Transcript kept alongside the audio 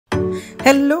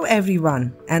Hello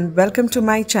everyone and welcome to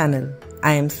my channel.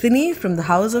 I am Sini from the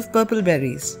House of Purple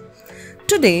Berries.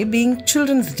 Today, being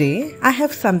Children's Day, I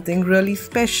have something really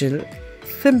special,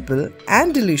 simple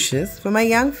and delicious for my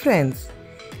young friends.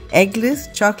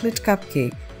 Eggless chocolate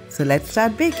cupcake. So let's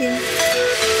start baking.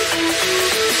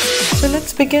 So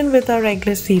let's begin with our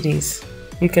eggless series.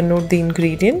 You can note the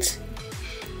ingredients.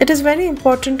 It is very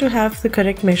important to have the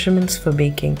correct measurements for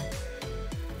baking.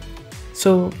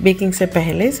 So baking से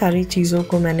पहले सारी चीज़ों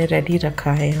को मैंने ready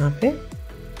रखा है यहाँ पे.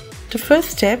 The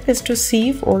first step is to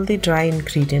sieve all the dry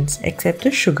ingredients except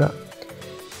the sugar.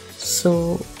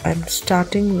 So I'm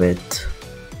starting with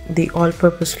the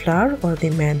all-purpose flour or the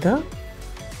maida.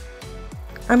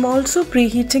 I'm also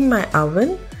preheating my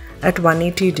oven at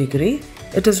 180 degree.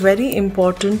 It is very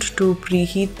important to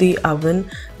preheat the oven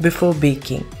before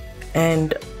baking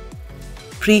and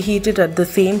preheat it at the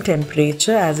same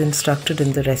temperature as instructed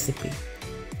in the recipe.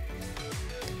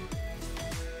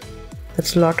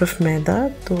 That's a lot of मैदा,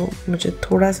 तो मुझे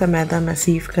थोड़ा सा मैदा मैं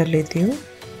सीव कर लेती हूँ.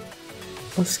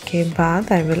 उसके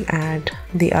बाद I will add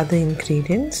the other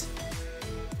ingredients.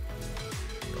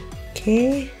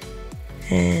 Okay,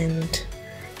 and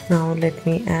now let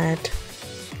me add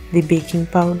the baking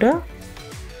powder.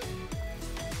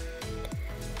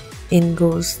 In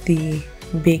goes the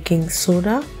baking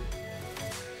soda,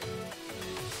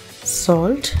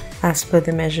 salt as per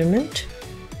the measurement,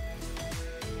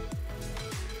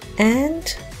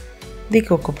 and the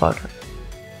cocoa powder.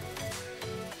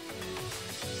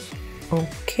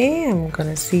 Okay, I'm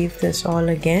gonna sieve this all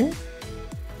again.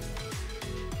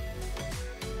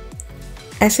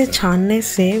 ऐसे छानने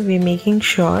से we're making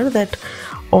sure that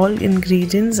all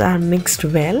ingredients are mixed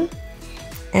well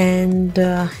and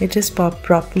it is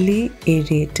properly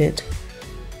aerated.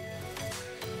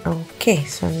 Okay,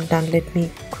 so I'm done. Let me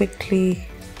quickly.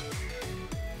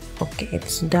 Okay,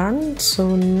 it's done.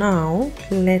 So now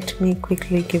let me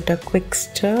quickly give it a quick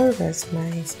stir. There's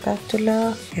my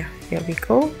spatula. Yeah, here we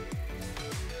go.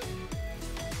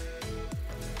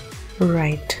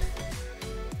 Right.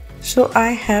 So I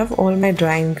have all my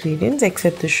dry ingredients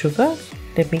except the sugar.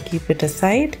 Let me keep it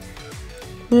aside.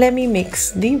 Let me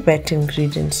mix the wet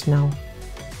ingredients now.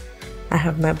 I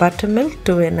have my buttermilk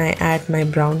to when I add my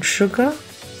brown sugar.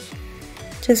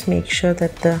 Just make sure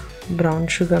that the brown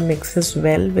sugar mixes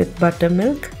well with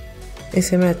buttermilk.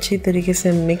 इसे मैं अच्छी तरीके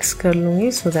से mix कर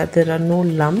लूँगी so that there are no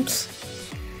lumps.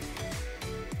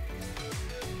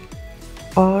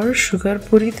 और sugar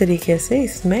पूरी तरीके से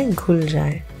इसमें घुल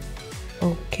जाए.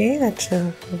 Okay, that's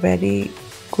a very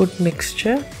good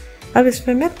mixture. अब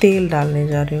इसमें मैं तेल डालने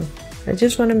जा रही हूँ. I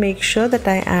just want to make sure that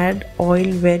I add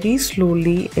oil very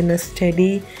slowly in a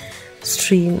steady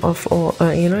stream of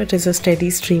oil. It is a steady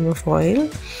stream of oil.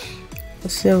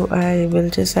 So I will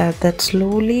just add that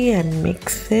slowly and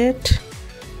mix it.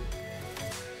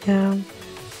 I'm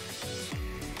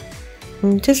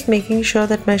just making sure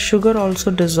that my sugar also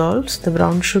dissolves, the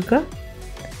brown sugar,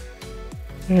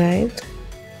 right?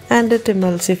 And it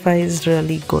emulsifies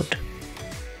really good.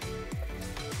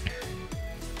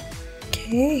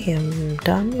 Okay, I'm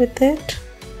done with it.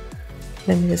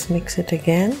 Let me just mix it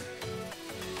again.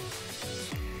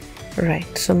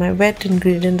 Right, so my wet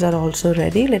ingredients are also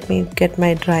ready. Let me get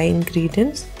my dry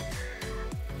ingredients.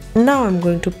 Now I'm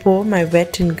going to pour my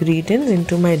wet ingredients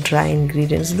into my dry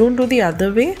ingredients. Don't do the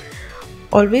other way.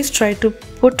 Always try to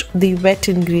put the wet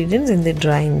ingredients in the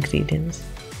dry ingredients.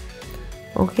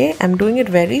 Okay, I'm doing it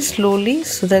very slowly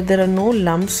so that there are no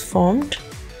lumps formed.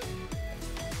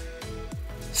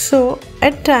 So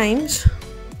at times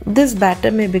this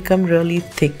batter may become really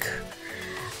thick.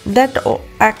 That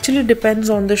actually depends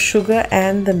on the sugar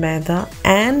and the maida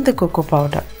and the cocoa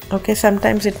powder. Okay,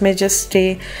 sometimes it may just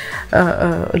stay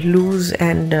loose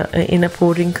and in a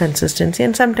pouring consistency,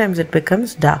 and sometimes it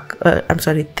becomes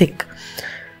thick.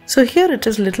 So here it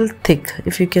is little thick.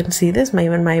 If you can see this,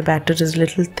 even my batter is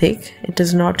little thick. It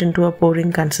is not into a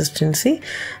pouring consistency,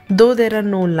 though there are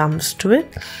no lumps to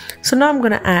it. So now I'm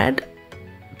going to add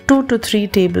 2 to 3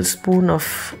 tablespoons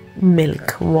of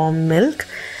milk, warm milk.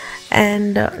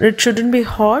 And it shouldn't be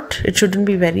hot, it shouldn't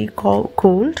be very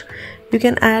cold. You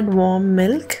can add warm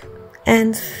milk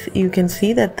and you can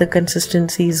see that the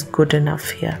consistency is good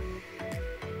enough here.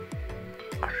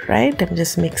 Alright, I'm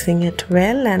just mixing it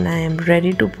well and I am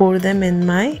ready to pour them in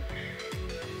my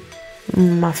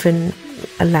muffin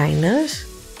liners.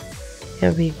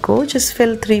 Here we go, just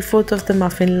fill 3/4 of the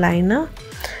muffin liner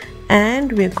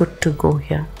and we're good to go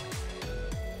here.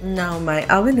 Now my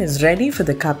oven is ready for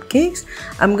the cupcakes.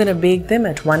 I'm going to bake them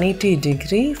at 180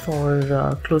 degree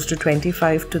for close to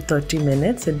 25 to 30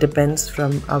 minutes. It depends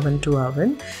from oven to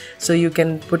oven. So you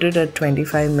can put it at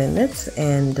 25 minutes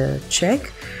and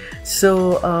check.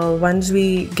 So once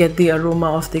we get the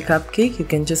aroma of the cupcake, you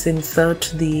can just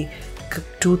insert the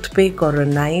toothpick or a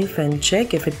knife and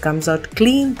check. If it comes out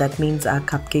clean, that means our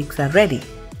cupcakes are ready.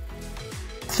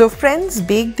 So friends,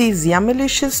 bake these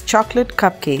yummylicious chocolate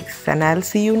cupcakes and I'll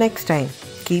see you next time.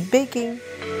 Keep baking.